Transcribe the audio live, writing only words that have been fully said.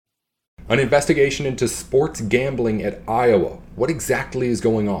An investigation into sports gambling at Iowa. What exactly is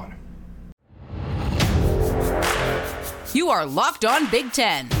going on? You are Locked On Big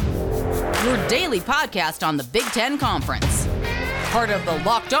Ten, your daily podcast on the Big Ten Conference. Part of the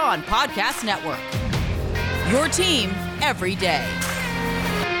Locked On Podcast Network. Your team every day.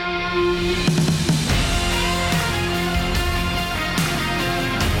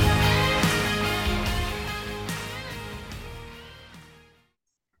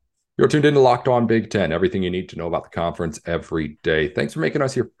 You're tuned into Locked On Big Ten, everything you need to know about the conference every day. Thanks for making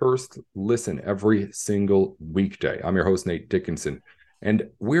us your first listen every single weekday. I'm your host, Nate Dickinson, and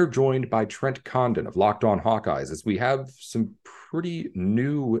we're joined by Trent Condon of Locked On Hawkeyes as we have some pretty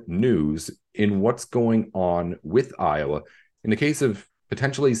new news in what's going on with Iowa. In the case of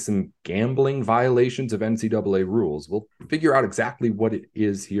potentially some gambling violations of NCAA rules, we'll figure out exactly what it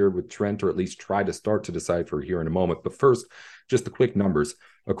is here with Trent, or at least try to start to decipher here in a moment. But first, just the quick numbers.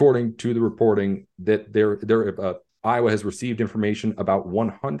 According to the reporting, that Iowa has received information about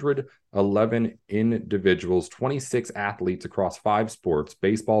 111 individuals, 26 athletes across 5 sports: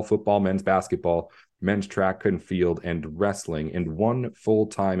 baseball, football, men's basketball, men's track and field, and wrestling, and 1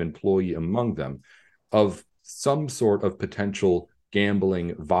 full-time employee among them, of some sort of potential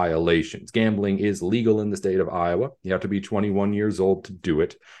gambling violations. Gambling is legal in the state of Iowa. You have to be 21 years old to do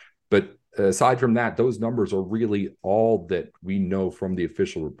it. But aside from that, those numbers are really all that we know from the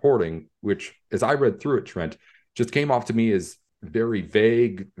official reporting, which, as I read through it, Trent, just came off to me as very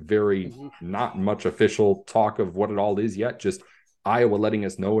vague, very not much official talk of what it all is yet. Just Iowa letting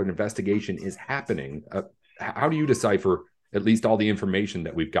us know an investigation is happening. How do you decipher at least all the information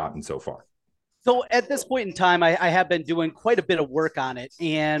that we've gotten so far? So at this point in time, I have been doing quite a bit of work on it,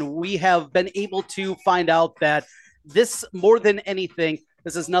 and we have been able to find out that this, more than anything,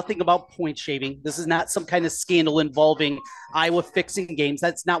 this is nothing about point shaving. This is not some kind of scandal involving Iowa fixing games.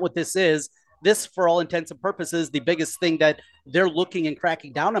 That's not what this is. This, for all intents and purposes, the biggest thing that they're looking and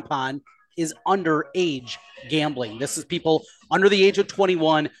cracking down upon is underage gambling. This is people under the age of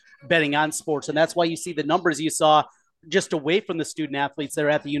 21 betting on sports. And that's why you see the numbers you saw just away from the student athletes that are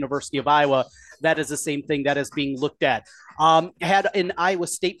at the University of Iowa. That is the same thing that is being looked at. Had an Iowa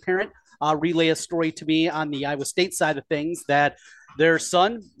State parent relay a story to me on the Iowa State side of things that their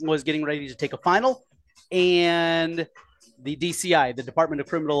son was getting ready to take a final, and the DCI, the Department of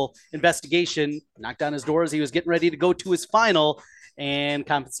Criminal Investigation, knocked on his door as he was getting ready to go to his final and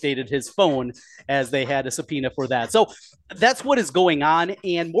confiscated his phone as they had a subpoena for that. So that's what is going on.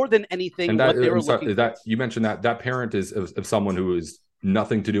 And more than anything, what they were looking for. You mentioned that parent is of someone who is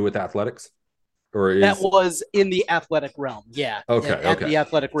nothing to do with athletics? Or that was in the athletic realm. Yeah. Okay. The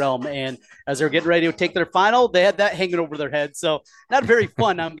athletic realm. And as they're getting ready to take their final, they had that hanging over their head. So not very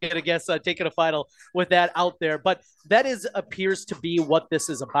fun, I'm going to guess, taking a final with that out there. But that appears to be what this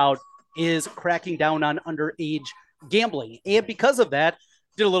is about, is cracking down on underage gambling. And because of that,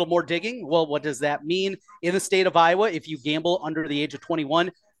 did a little more digging. Well, what does that mean in the state of Iowa? If you gamble under the age of 21,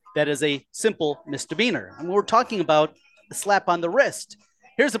 that is a simple misdemeanor. And we're talking about a slap on the wrist.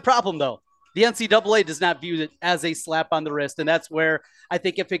 Here's the problem, though. The NCAA does not view it as a slap on the wrist. And that's where I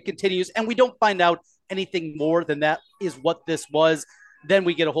think if it continues and we don't find out anything more than that is what this was, then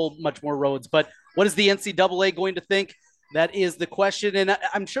we get a whole much more roads. But what is the NCAA going to think? That is the question. And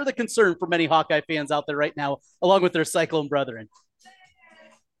I'm sure the concern for many Hawkeye fans out there right now, along with their Cyclone brethren.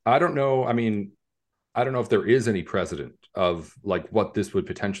 I don't know. I mean, I don't know if there is any precedent of like what this would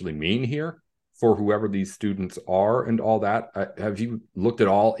potentially mean here for whoever these students are and all that. Have you looked at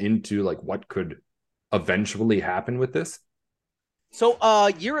all into like what could eventually happen with this? So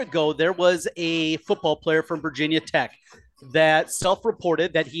a year ago, there was a football player from Virginia Tech that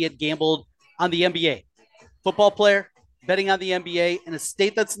self-reported that he had gambled on the NBA. Football player betting on the NBA in a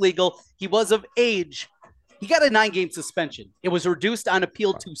state that's legal. He was of age. He got a 9-game suspension. It was reduced on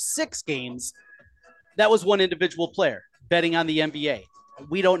appeal to 6 games. That was one individual player betting on the NBA.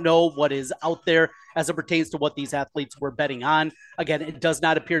 We don't know what is out there as it pertains to what these athletes were betting on. Again, it does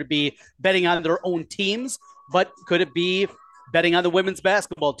not appear to be betting on their own teams, but could it be betting on the women's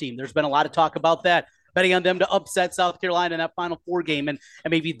basketball team? There's been a lot of talk about that, betting on them to upset South Carolina in that Final Four game, and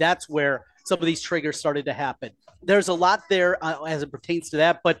maybe that's where some of these triggers started to happen. There's a lot there as it pertains to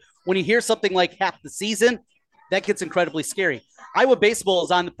that, but when you hear something like half the season, that gets incredibly scary. Iowa baseball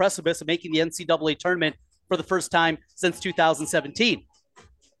is on the precipice of making the NCAA tournament for the first time since 2017.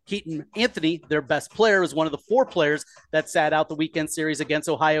 Keaton Anthony, their best player, is one of the 4 players that sat out the weekend series against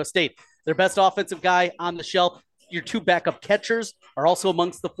Ohio State. Their best offensive guy on the shelf. Your 2 backup catchers are also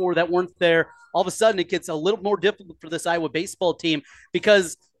amongst the 4 that weren't there. All of a sudden, it gets a little more difficult for this Iowa baseball team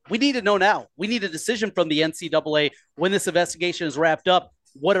because we need to know now. We need a decision from the NCAA when this investigation is wrapped up.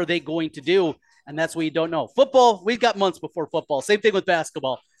 what are they going to do? And that's what you don't know. Football, we've got months before football. Same thing with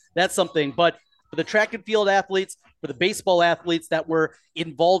basketball. That's something. But for the track and field athletes, for the baseball athletes that were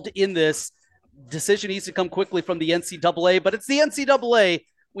involved in this, decision needs to come quickly from the NCAA. But it's the NCAA.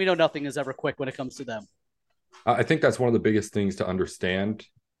 We know nothing is ever quick when it comes to them. I think that's one of the biggest things to understand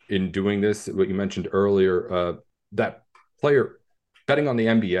in doing this. What you mentioned earlier, that player betting on the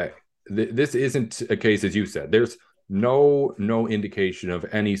NBA. This isn't a case, as you said. There's no indication of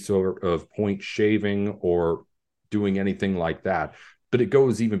any sort of point shaving or doing anything like that. But it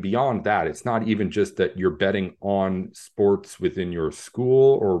goes even beyond that. It's not even just that you're betting on sports within your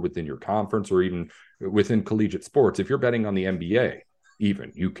school or within your conference or even within collegiate sports. If you're betting on the NBA,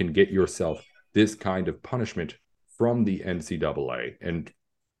 even, you can get yourself this kind of punishment from the NCAA. And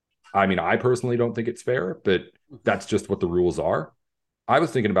I mean, I personally don't think it's fair, but that's just what the rules are. I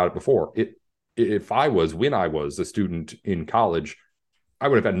was thinking about it before. When I was a student in college, I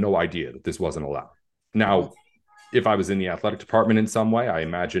would have had no idea that this wasn't allowed. Now, if I was in the athletic department in some way, I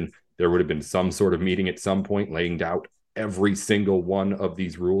imagine there would have been some sort of meeting at some point laying out every single one of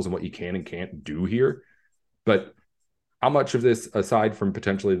these rules and what you can and can't do here. But how much of this, aside from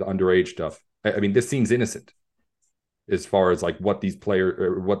potentially the underage stuff, I mean, this seems innocent as far as like what these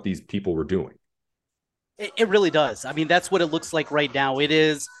people were doing. It really does. I mean, that's what it looks like right now. It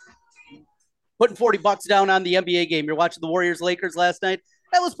is putting $40 down on the NBA game. You're watching the Warriors-Lakers last night.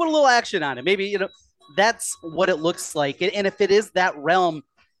 Hey, let's put a little action on it. Maybe, that's what it looks like. And if it is that realm,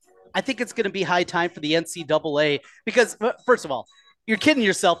 I think it's going to be high time for the NCAA because, first of all, you're kidding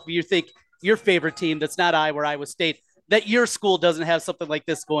yourself if you think your favorite team that's not Iowa State, that your school doesn't have something like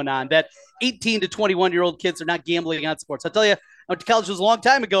this going on, that 18 to 21-year-old kids are not gambling on sports. I'll tell you, I went to college was a long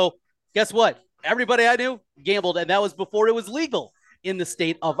time ago. Guess what? Everybody I knew gambled, and that was before it was legal in the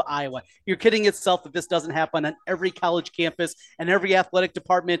state of Iowa. You're kidding yourself if this doesn't happen on every college campus and every athletic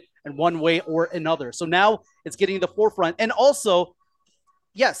department in one way or another. So now it's getting to the forefront. And also,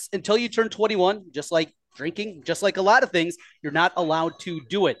 yes, until you turn 21, just like drinking, just like a lot of things, you're not allowed to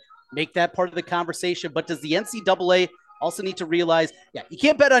do it. Make that part of the conversation. But does the NCAA also need to realize, you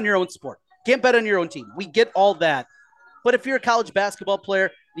can't bet on your own sport. Can't bet on your own team. We get all that. But if you're a college basketball player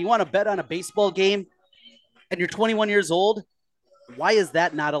and you want to bet on a baseball game and you're 21 years old, why is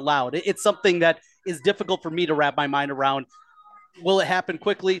that not allowed? It's something that is difficult for me to wrap my mind around. Will it happen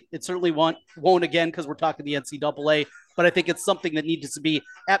quickly? It certainly won't again because we're talking the NCAA, but I think it's something that needs to be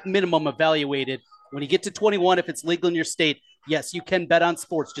at minimum evaluated. When you get to 21, if it's legal in your state, yes, you can bet on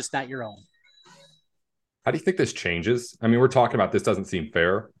sports, just not your own. How do you think this changes? I mean, we're talking about this doesn't seem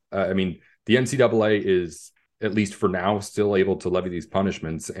fair. I mean, the NCAA is, at least for now, still able to levy these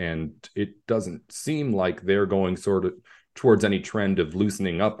punishments, and it doesn't seem like they're going sort of towards any trend of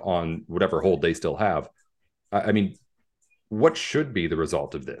loosening up on whatever hold they still have. I mean, what should be the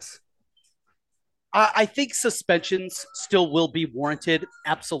result of this? I think suspensions still will be warranted,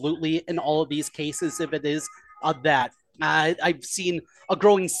 absolutely, in all of these cases, if it is that. I've seen a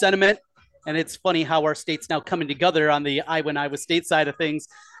growing sentiment, and it's funny how our state's now coming together on the Iowa State side of things.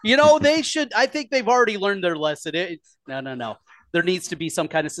 They should, I think they've already learned their lesson. No. There needs to be some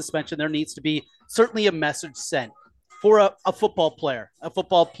kind of suspension. There needs to be certainly a message sent. For a football player,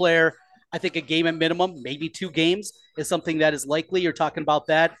 I think a game at minimum, maybe 2 games is something that is likely. You're talking about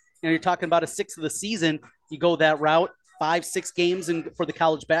that. You're talking about a 6th of the season. You go that route, 5-6 games for the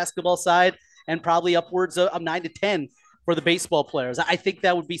college basketball side, and probably upwards of 9 to 10 for the baseball players. I think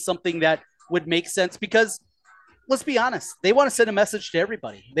that would be something that would make sense because, let's be honest, they want to send a message to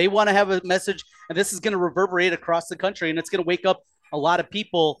everybody. They want to have a message, and this is going to reverberate across the country, and it's going to wake up a lot of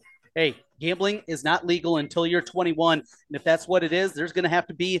people. Hey, gambling is not legal until you're 21. And if that's what it is, there's going to have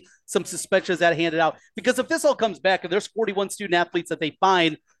to be some suspensions that are handed out. Because if this all comes back and there's 41 student athletes that they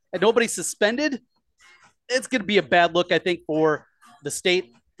find and nobody's suspended, it's going to be a bad look, I think, for the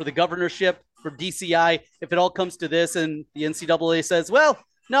state, for the governorship, for DCI. If it all comes to this and the NCAA says, well,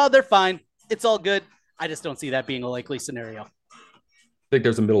 no, they're fine. It's all good. I just don't see that being a likely scenario. I think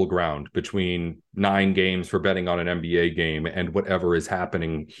there's a middle ground between 9 games for betting on an NBA game and whatever is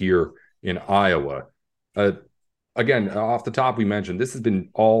happening here in Iowa. Again, off the top, we mentioned this has been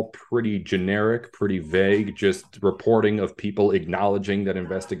all pretty generic, pretty vague, just reporting of people acknowledging that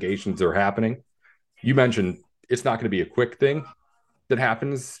investigations are happening. You mentioned it's not going to be a quick thing that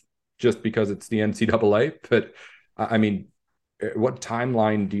happens just because it's the NCAA, but I mean, what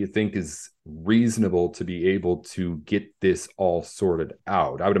timeline do you think is reasonable to be able to get this all sorted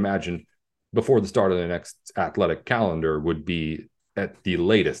out? I would imagine before the start of the next athletic calendar would be at the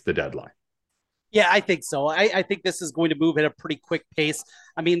latest the deadline. Yeah, I think so. I think this is going to move at a pretty quick pace.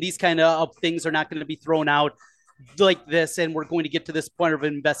 I mean, these kind of things are not going to be thrown out like this, and we're going to get to this point of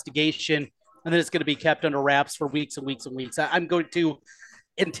investigation, and then it's going to be kept under wraps for weeks and weeks and weeks. I'm going to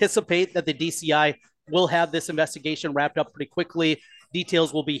anticipate that the DCI will have this investigation wrapped up pretty quickly.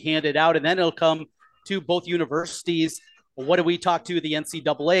 Details will be handed out, and then it'll come to both universities. What do we talk to the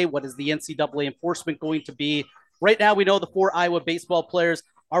NCAA? What is the NCAA enforcement going to be? Right now, we know the 4 Iowa baseball players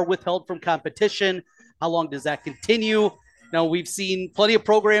are withheld from competition. How long does that continue? Now, we've seen plenty of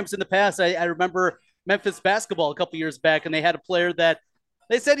programs in the past. I remember Memphis basketball a couple years back, and they had a player that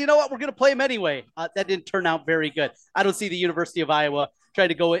they said, you know what, we're going to play him anyway. That didn't turn out very good. I don't see the University of Iowa trying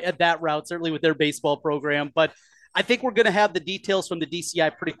to go at that route, certainly with their baseball program. But I think we're going to have the details from the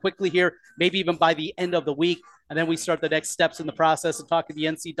DCI pretty quickly here, maybe even by the end of the week. And then we start the next steps in the process of talking to the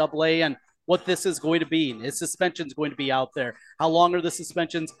NCAA and what this is going to be. Is suspensions going to be out there? How long are the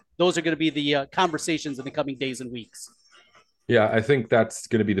suspensions? Those are going to be the conversations in the coming days and weeks. Yeah, I think that's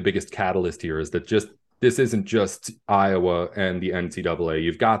going to be the biggest catalyst here, is that this isn't just Iowa and the NCAA.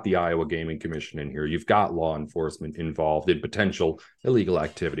 You've got the Iowa Gaming Commission in here. You've got law enforcement involved in potential illegal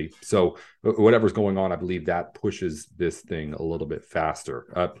activity. So whatever's going on, I believe that pushes this thing a little bit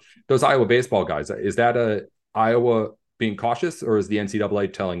faster. Those Iowa baseball guys, is that Iowa being cautious, or is the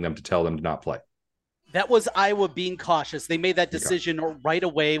NCAA telling them to not play? That was Iowa being cautious. They made that decision right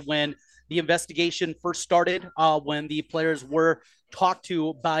away when the investigation first started, when the players were talked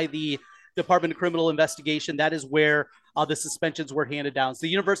to by the Department of Criminal Investigation. That is where the suspensions were handed down. So the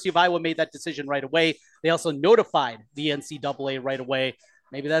University of Iowa made that decision right away. They also notified the NCAA right away.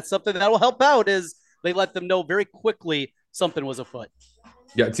 Maybe that's something that will help out, is they let them know very quickly something was afoot.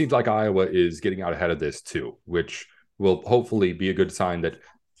 Yeah, it seems like Iowa is getting out ahead of this too, which will hopefully be a good sign that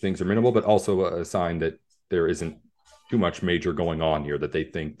things are minimal, but also a sign that there isn't too much major going on here, that they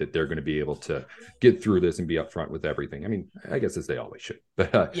think that they're going to be able to get through this and be upfront with everything. I mean, I guess as they always should.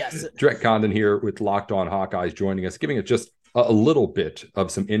 But yes, Trent Condon here with Locked On Hawkeyes joining us, giving it just a little bit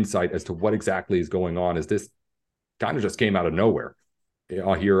of some insight as to what exactly is going on, as this kind of just came out of nowhere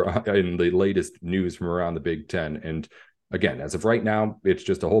here in the latest news from around the Big Ten. And again, as of right now, it's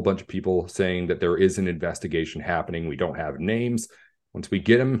just a whole bunch of people saying that there is an investigation happening. We don't have names. Once we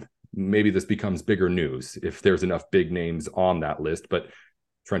get them, maybe this becomes bigger news if there's enough big names on that list. But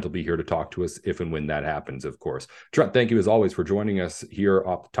Trent will be here to talk to us if and when that happens, of course. Trent, thank you as always for joining us here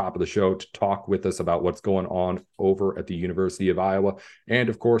off the top of the show to talk with us about what's going on over at the University of Iowa. And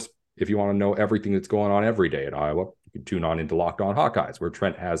of course, if you want to know everything that's going on every day at Iowa, you can tune on into Locked On Hawkeyes, where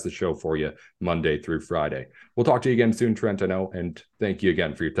Trent has the show for you Monday through Friday. We'll talk to you again soon, Trent, I know, and thank you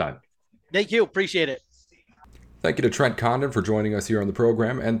again for your time. Thank you. Appreciate it. Thank you to Trent Condon for joining us here on the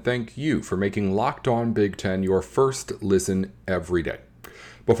program, and thank you for making Locked On Big Ten your first listen every day.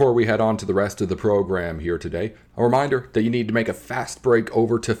 Before we head on to the rest of the program here today, a reminder that you need to make a fast break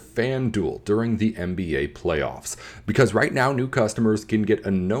over to FanDuel during the NBA playoffs, because right now new customers can get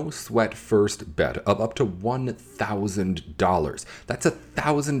a no-sweat first bet of up to $1,000. That's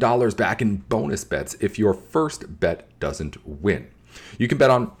 $1,000 back in bonus bets if your first bet doesn't win. You can bet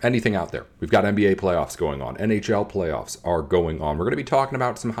on anything out there. We've got NBA playoffs going on. NHL playoffs are going on. We're going to be talking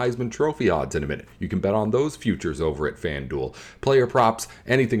about some Heisman Trophy odds in a minute. You can bet on those futures over at FanDuel. Player props,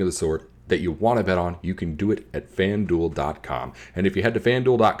 anything of the sort that you want to bet on, you can do it at FanDuel.com. And if you head to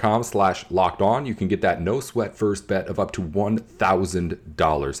FanDuel.com/lockedon, you can get that no sweat first bet of up to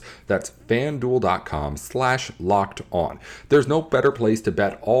 $1,000. That's FanDuel.com/lockedon. There's no better place to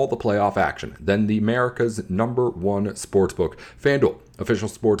bet all the playoff action than the America's #1 sportsbook, FanDuel, official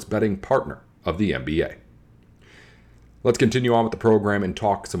sports betting partner of the NBA. Let's continue on with the program and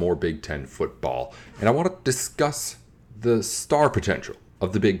talk some more Big Ten football. And I want to discuss the star potential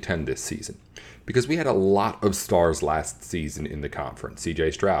of the Big Ten this season, because we had a lot of stars last season in the conference.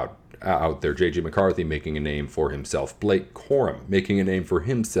 CJ Stroud out there, JJ McCarthy making a name for himself, Blake Corum making a name for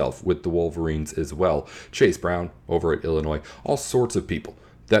himself with the Wolverines as well, Chase Brown over at Illinois, all sorts of people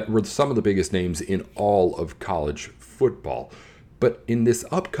that were some of the biggest names in all of college football. But in this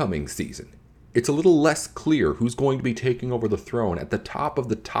upcoming season, it's a little less clear who's going to be taking over the throne at the top of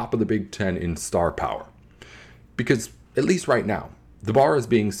the Big Ten in star power. Because, at least right now, the bar is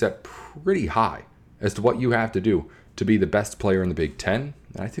being set pretty high as to what you have to do to be the best player in the Big Ten,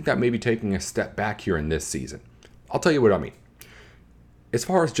 and I think that may be taking a step back here in this season. I'll tell you what I mean. As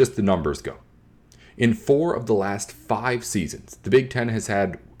far as just the numbers go, in 4 of the last 5 seasons, the Big Ten has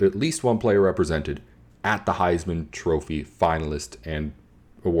had at least one player represented at the Heisman Trophy finalist and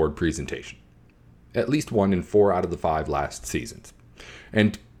award presentation. At least one in 4 out of the 5 last seasons.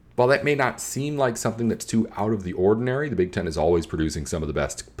 And while that may not seem like something that's too out of the ordinary, the Big Ten is always producing some of the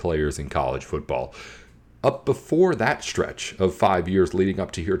best players in college football. Up before that stretch of 5 years leading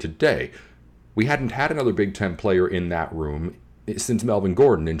up to here today, We hadn't had another Big Ten player in that room since Melvin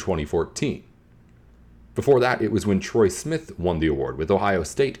Gordon in 2014. Before that, it was when Troy Smith won the award with Ohio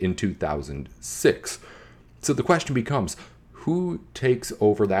State in 2006. So the question becomes, who takes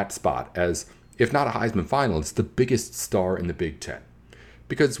over that spot as, if not a Heisman finalist, the biggest star in the Big Ten?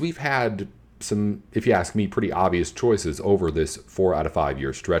 Because we've had some, if you ask me, pretty obvious choices over this 4 out of 5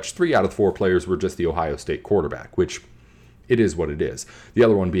 year stretch. 3 out of 4 players were just the Ohio State quarterback, which it is what it is. The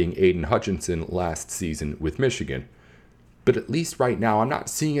other one being Aiden Hutchinson last season with Michigan. But at least right now, I'm not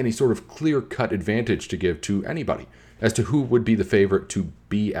seeing any sort of clear-cut advantage to give to anybody as to who would be the favorite to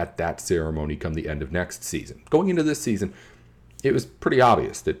be at that ceremony come the end of next season. Going into this season, it was pretty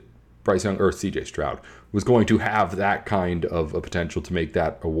obvious that Bryce Young or CJ Stroud was going to have that kind of a potential to make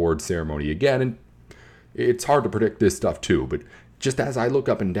that award ceremony again. And it's hard to predict this stuff too, but just as I look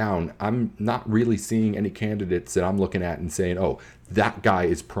up and down, I'm not really seeing any candidates that I'm looking at and saying, oh, that guy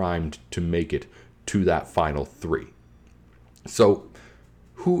is primed to make it to that final 3. So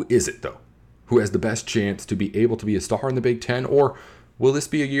who is it, though, who has the best chance to be able to be a star in the Big Ten? Or will this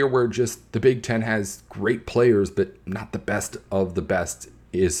be a year where just the Big Ten has great players, but not the best of the best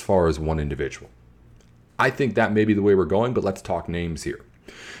as far as one individual? I think that may be the way we're going, but let's talk names here.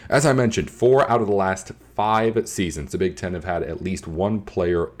 As I mentioned, 4 out of the last 5 seasons, the Big Ten have had at least one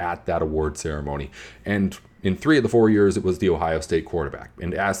player at that award ceremony. And in 3 of the 4 years, it was the Ohio State quarterback.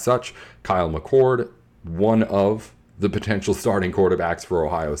 And as such, Kyle McCord, one of the potential starting quarterbacks for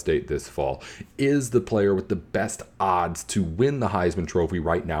Ohio State this fall, is the player with the best odds to win the Heisman Trophy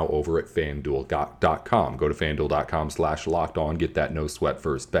right now over at FanDuel.com. Go to FanDuel.com/lockedon, get that no sweat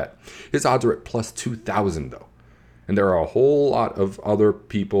first bet. His odds are at plus 2,000 though. And there are a whole lot of other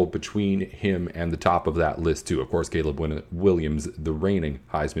people between him and the top of that list too. Of course, Caleb Williams, the reigning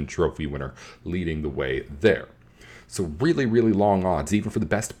Heisman Trophy winner, leading the way there. So really, really long odds, even for the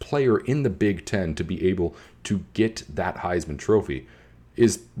best player in the Big Ten to be able to get that Heisman Trophy,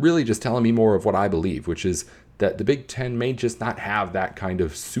 is really just telling me more of what I believe, which is that the Big Ten may just not have that kind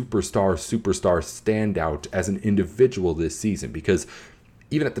of superstar standout as an individual this season, because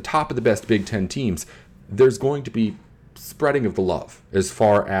even at the top of the best Big Ten teams, there's going to be spreading of the love as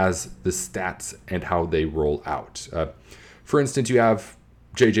far as the stats and how they roll out. For instance, you have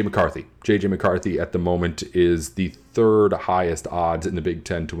J.J. McCarthy. J.J. McCarthy at the moment is the 3rd highest odds in the Big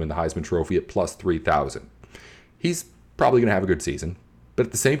Ten to win the Heisman Trophy at plus 3,000. He's probably going to have a good season, but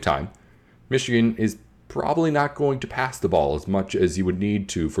at the same time, Michigan is probably not going to pass the ball as much as you would need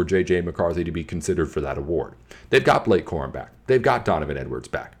to for J.J. McCarthy to be considered for that award. They've got Blake Corum back. They've got Donovan Edwards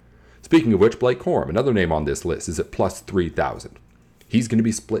back. Speaking of which, Blake Corum, another name on this list, is at plus 3,000. He's going to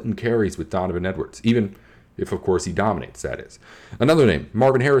be splitting carries with Donovan Edwards, even if, of course, he dominates, that is. Another name,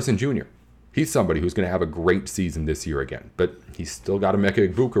 Marvin Harrison Jr. He's somebody who's going to have a great season this year again, but he's still got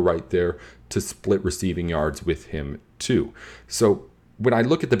Emeka Egbuka right there to split receiving yards with him too. So when I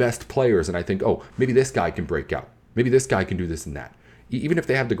look at the best players and I think, oh, maybe this guy can break out, maybe this guy can do this and that, even if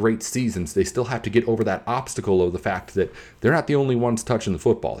they have the great seasons, they still have to get over that obstacle of the fact that they're not the only ones touching the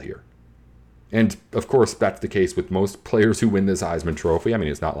football here. And, of course, that's the case with most players who win this Heisman Trophy. I mean,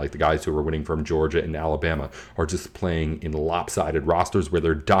 it's not like the guys who are winning from Georgia and Alabama are just playing in lopsided rosters where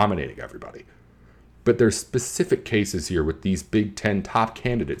they're dominating everybody. But there's specific cases here with these Big Ten top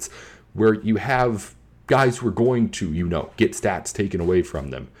candidates where you have guys who are going to, get stats taken away from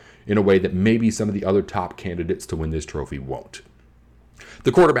them in a way that maybe some of the other top candidates to win this trophy won't.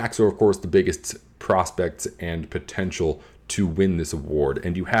 The quarterbacks are, of course, the biggest prospects and potential to win this award.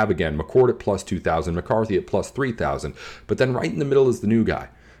 And you have, again, McCord at plus 2,000, McCarthy at plus 3,000. But then right in the middle is the new guy,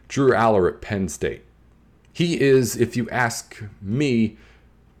 Drew Aller at Penn State. He is, if you ask me,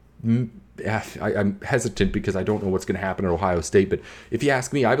 I'm hesitant because I don't know what's going to happen at Ohio State. But if you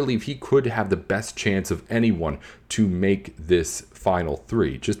ask me, I believe he could have the best chance of anyone to make this final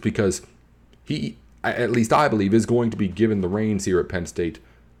 3. Just because he, at least I believe, is going to be given the reins here at Penn State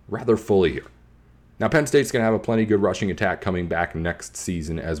rather fully here. Now, Penn State's going to have a plenty good rushing attack coming back next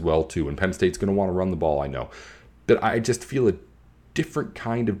season as well, too. And Penn State's going to want to run the ball, I know. But I just feel a different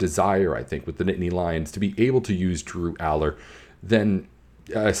kind of desire, I think, with the Nittany Lions to be able to use Drew Aller than,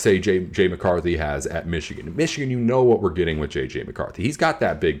 say, J. McCarthy has at Michigan. Michigan, you know what we're getting with J.J. McCarthy. He's got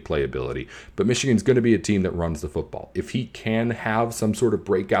that big playability, but Michigan's going to be a team that runs the football. If he can have some sort of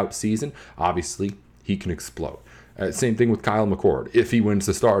breakout season, obviously, he can explode. Same thing with Kyle McCord. If he wins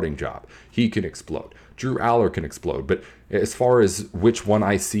the starting job, he can explode. Drew Aller can explode. But as far as which one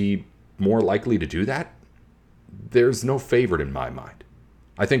I see more likely to do that, there's no favorite in my mind.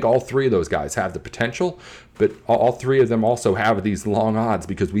 I think all 3 of those guys have the potential, but all 3 of them also have these long odds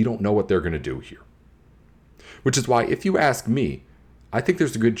because we don't know what they're going to do here. Which is why, if you ask me, I think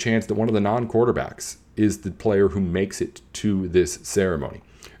there's a good chance that one of the non-quarterbacks is the player who makes it to this ceremony.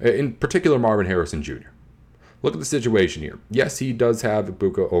 In particular, Marvin Harrison Jr. Look at the situation here. Yes, he does have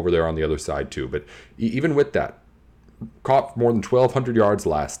Ibuka over there on the other side too, but even with that, caught more than 1,200 yards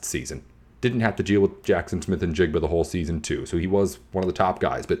last season. Didn't have to deal with Jackson Smith and Jigba the whole season too, so he was one of the top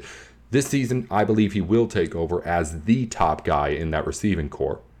guys. But this season, I believe he will take over as the top guy in that receiving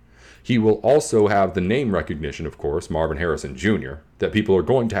corps. He will also have the name recognition, of course, Marvin Harrison Jr., that people are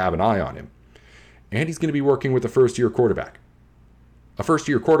going to have an eye on him. And he's going to be working with a first-year quarterback. A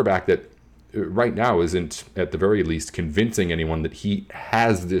first-year quarterback that right now isn't, at the very least, convincing anyone that he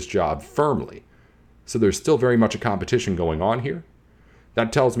has this job firmly. So there's still very much a competition going on here.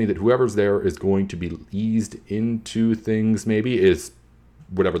 That tells me that whoever's there is going to be eased into things, maybe, is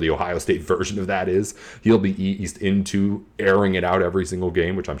whatever the Ohio State version of that is. He'll be eased into airing it out every single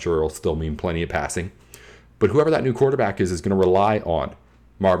game, which I'm sure will still mean plenty of passing. But whoever that new quarterback is going to rely on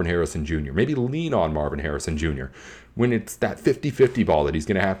Marvin Harrison Jr., maybe lean on Marvin Harrison Jr. when it's that 50-50 ball that he's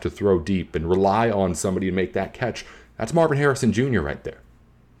going to have to throw deep and rely on somebody to make that catch. That's Marvin Harrison Jr. right there.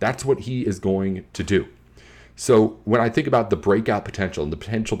 That's what he is going to do. So when I think about the breakout potential and the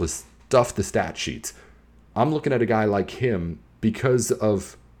potential to stuff the stat sheets, I'm looking at a guy like him because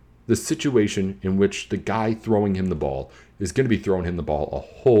of the situation in which the guy throwing him the ball is going to be throwing him the ball a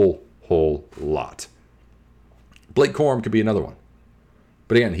whole lot. Blake Corum could be another one.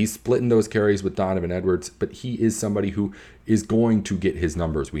 But again, he's splitting those carries with Donovan Edwards, but he is somebody who is going to get his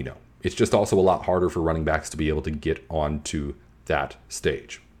numbers, we know. It's just also a lot harder for running backs to be able to get onto that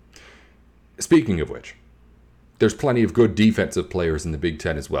stage. Speaking of which, there's plenty of good defensive players in the Big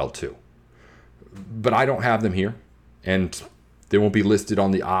Ten as well, too. But I don't have them here, and they won't be listed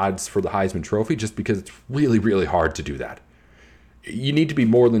on the odds for the Heisman Trophy just because it's really, really hard to do that. You need to be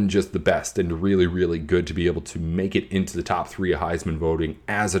more than just the best and really, really good to be able to make it into the top 3 of Heisman voting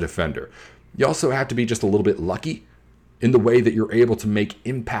as a defender. You also have to be just a little bit lucky in the way that you're able to make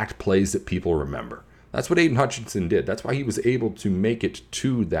impact plays that people remember. That's what Aiden Hutchinson did. That's why he was able to make it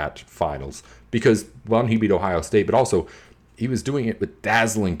to that finals. Because, one, he beat Ohio State, but also he was doing it with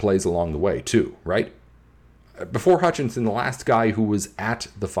dazzling plays along the way, too, right? Before Hutchinson, the last guy who was at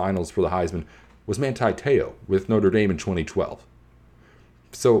the finals for the Heisman was Manti Te'o with Notre Dame in 2012.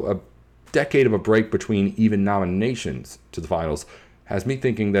 So a decade of a break between even nominations to the finals has me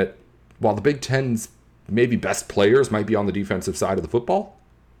thinking that while the Big Ten's maybe best players might be on the defensive side of the football,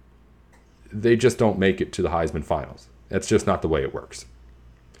 they just don't make it to the Heisman finals. That's just not the way it works.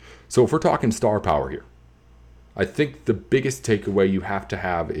 So if we're talking star power here, I think the biggest takeaway you have to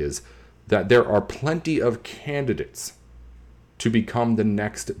have is that there are plenty of candidates to become the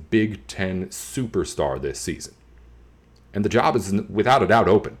next Big Ten superstar this season. And the job is without a doubt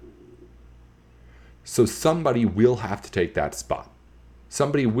open. So somebody will have to take that spot.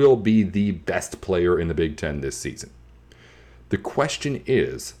 Somebody will be the best player in the Big Ten this season. The question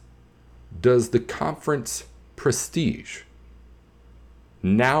is, does the conference prestige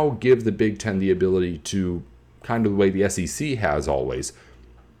now give the Big Ten the ability to, kind of the way the SEC has always,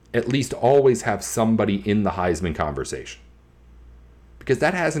 at least always have somebody in the Heisman conversation? Because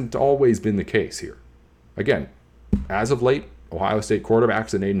that hasn't always been the case here. Again, as of late, Ohio State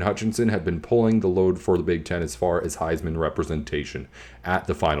quarterbacks and Aiden Hutchinson have been pulling the load for the Big Ten as far as Heisman representation at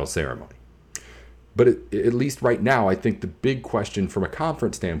the final ceremony. But at least right now, I think the big question from a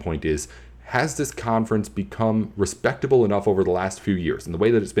conference standpoint is, has this conference become respectable enough over the last few years, in the way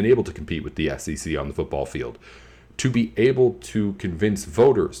that it's been able to compete with the SEC on the football field, to be able to convince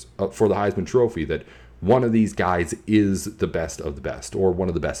voters for the Heisman Trophy that one of these guys is the best of the best, or one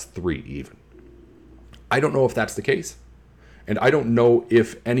of the best 3 even? I don't know if that's the case. And I don't know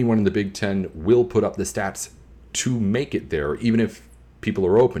if anyone in the Big Ten will put up the stats to make it there, even if people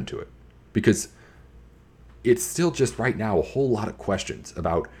are open to it. Because it's still just right now a whole lot of questions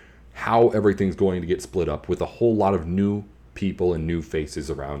about how everything's going to get split up with a whole lot of new people and new faces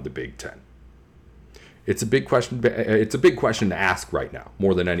around the Big Ten. It's a big question. It's a big question to ask right now,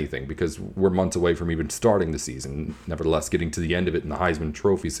 more than anything, because we're months away from even starting the season, nevertheless getting to the end of it in the Heisman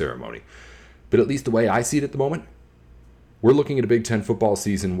Trophy ceremony. But at least the way I see it at the moment, we're looking at a Big Ten football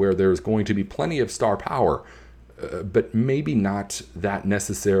season where there's going to be plenty of star power, but maybe not that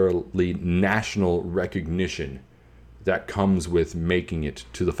necessarily national recognition that comes with making it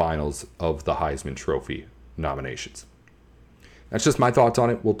to the finals of the Heisman Trophy nominations. That's just my thoughts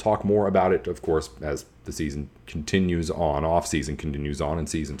on it. We'll talk more about it, of course, as the season continues on, off-season continues on, and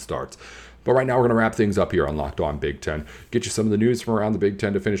season starts. But right now we're going to wrap things up here on Locked On Big Ten. Get you some of the news from around the Big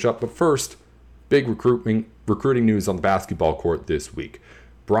Ten to finish up. But first, big recruiting news on the basketball court this week.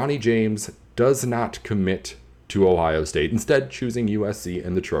 Bronny James does not commit to Ohio State, instead choosing USC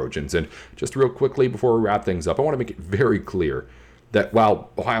and the Trojans. And just real quickly before we wrap things up, I want to make it very clear that while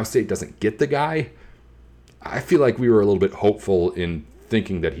Ohio State doesn't get the guy, I feel like we were a little bit hopeful in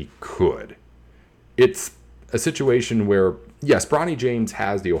thinking that he could. It's a situation where, yes, Bronny James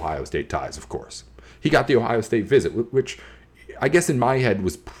has the Ohio State ties, of course. He got the Ohio State visit, which I guess in my head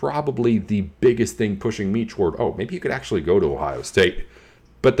was probably the biggest thing pushing me toward, oh, maybe you could actually go to Ohio State.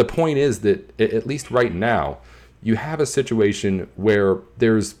 But the point is that, at least right now, you have a situation where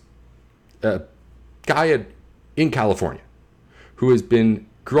there's a guy in California who has been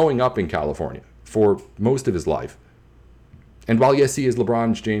growing up in California for most of his life. And while, yes, he is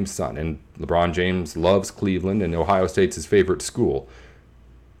LeBron James' son, and LeBron James loves Cleveland, and Ohio State's his favorite school,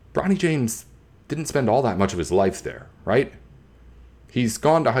 Bronny James didn't spend all that much of his life there, right? He's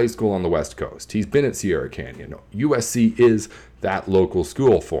gone to high school on the West Coast. He's been at Sierra Canyon. USC is that local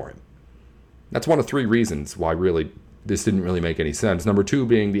school for him. That's one of three reasons why really this didn't really make any sense. Number two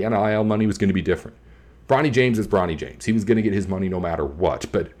being the NIL money was going to be different. Bronny James is Bronny James. He was going to get his money no matter what.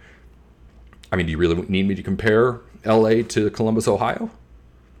 But, I mean, do you really need me to compare LA to Columbus, Ohio?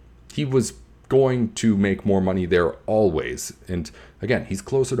 He was going to make more money there always. And again, he's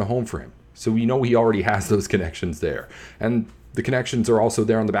closer to home for him. So we know he already has those connections there. And the connections are also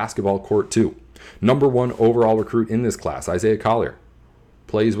there on the basketball court too. Number one overall recruit in this class, Isaiah Collier,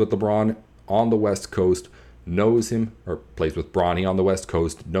 plays with LeBron on the West Coast, knows him, or plays with Bronny on the West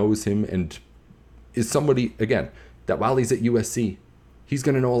Coast, knows him, and is somebody, again, that while he's at USC, he's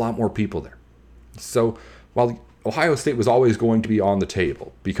going to know a lot more people there. So while Ohio State was always going to be on the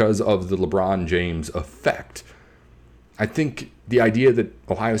table because of the LeBron James effect, I think the idea that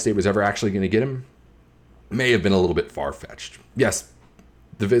Ohio State was ever actually going to get him may have been a little bit far-fetched. Yes,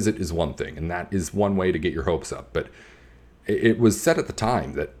 the visit is one thing, and that is one way to get your hopes up. But it was said at the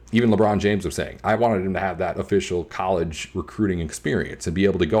time that even LeBron James was saying, I wanted him to have that official college recruiting experience and be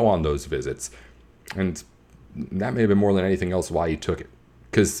able to go on those visits. And that may have been more than anything else why he took it.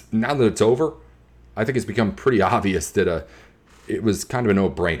 Because now that it's over, I think it's become pretty obvious that it was kind of a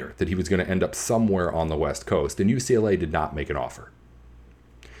no-brainer that he was going to end up somewhere on the West Coast, and UCLA did not make an offer.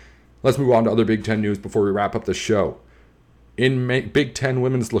 Let's move on to other Big Ten news before we wrap up the show. In Big Ten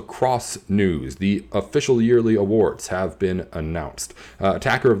women's lacrosse news, the official yearly awards have been announced.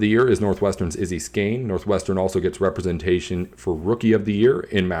 Attacker of the Year is Northwestern's Izzy Skane. Northwestern also gets representation for Rookie of the Year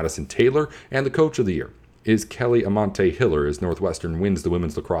in Madison Taylor, and the Coach of the Year is Kelly Amante Hiller as Northwestern wins the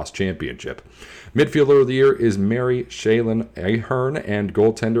women's lacrosse championship. Midfielder of the Year is Mary Shaylin Ahern, and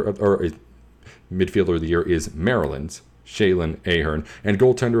Midfielder of the Year is Maryland's Shaylin Ahern, and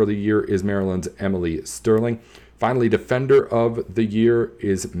goaltender of the year is Maryland's Emily Sterling. Finally, defender of the year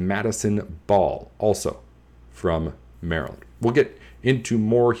is Madison Ball, also from Maryland. We'll get into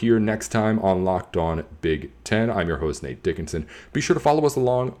more here next time on Locked On Big Ten. I'm your host, Nate Dickinson. Be sure to follow us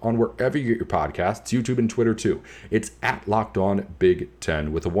along on wherever you get your podcasts, YouTube and Twitter too. It's at Locked On Big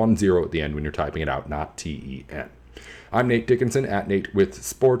Ten with a 1-0 at the end when you're typing it out, not T-E-N. I'm Nate Dickinson at Nate with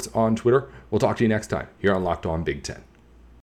Sports on Twitter. We'll talk to you next time here on Locked On Big Ten.